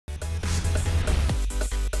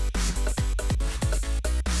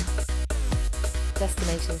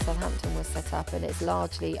Destination Southampton was set up, and it's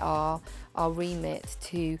largely our remit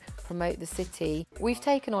to promote the city. We've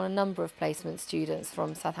taken on a number of placement students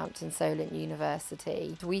from Southampton Solent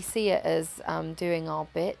University. We see it as doing our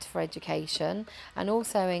bit for education and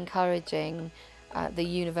also encouraging the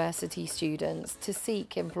university students to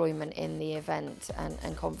seek employment in the event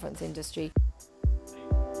and conference industry.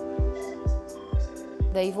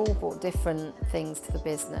 They've all brought different things to the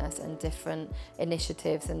business and different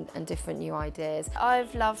initiatives and different new ideas.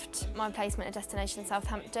 I've loved my placement at Destination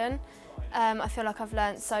Southampton. I feel like I've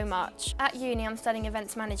learnt so much. At uni I'm studying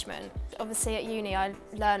events management. Obviously at uni I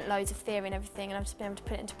learnt loads of theory and everything, and I've just been able to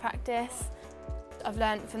put it into practice. I've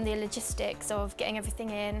learnt from the logistics of getting everything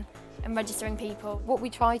in and registering people. What we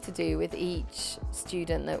try to do with each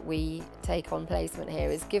student that we take on placement here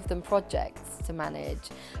is give them projects to manage,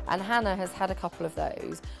 and Hannah has had a couple of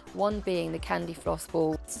those, one being the Candy Floss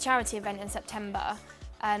Ball. It's a charity event in September,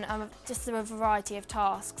 and I'm just through a variety of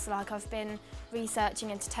tasks. Like I've been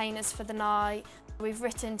researching entertainers for the night. We've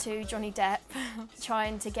written to Johnny Depp,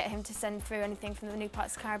 trying to get him to send through anything from the new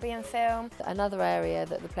Pirates of the Caribbean film. Another area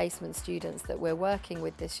that the placement students that we're working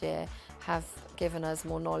with this year have given us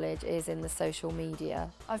more knowledge is in the social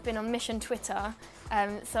media. I've been on Mission Twitter,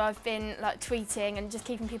 so I've been like tweeting and just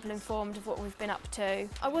keeping people informed of what we've been up to.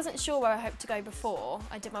 I wasn't sure where I hoped to go before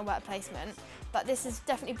I did my work placement, but this has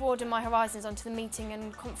definitely broadened my horizons onto the meeting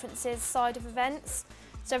and conferences side of events.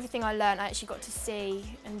 So everything I learned I actually got to see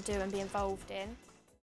and do and be involved in.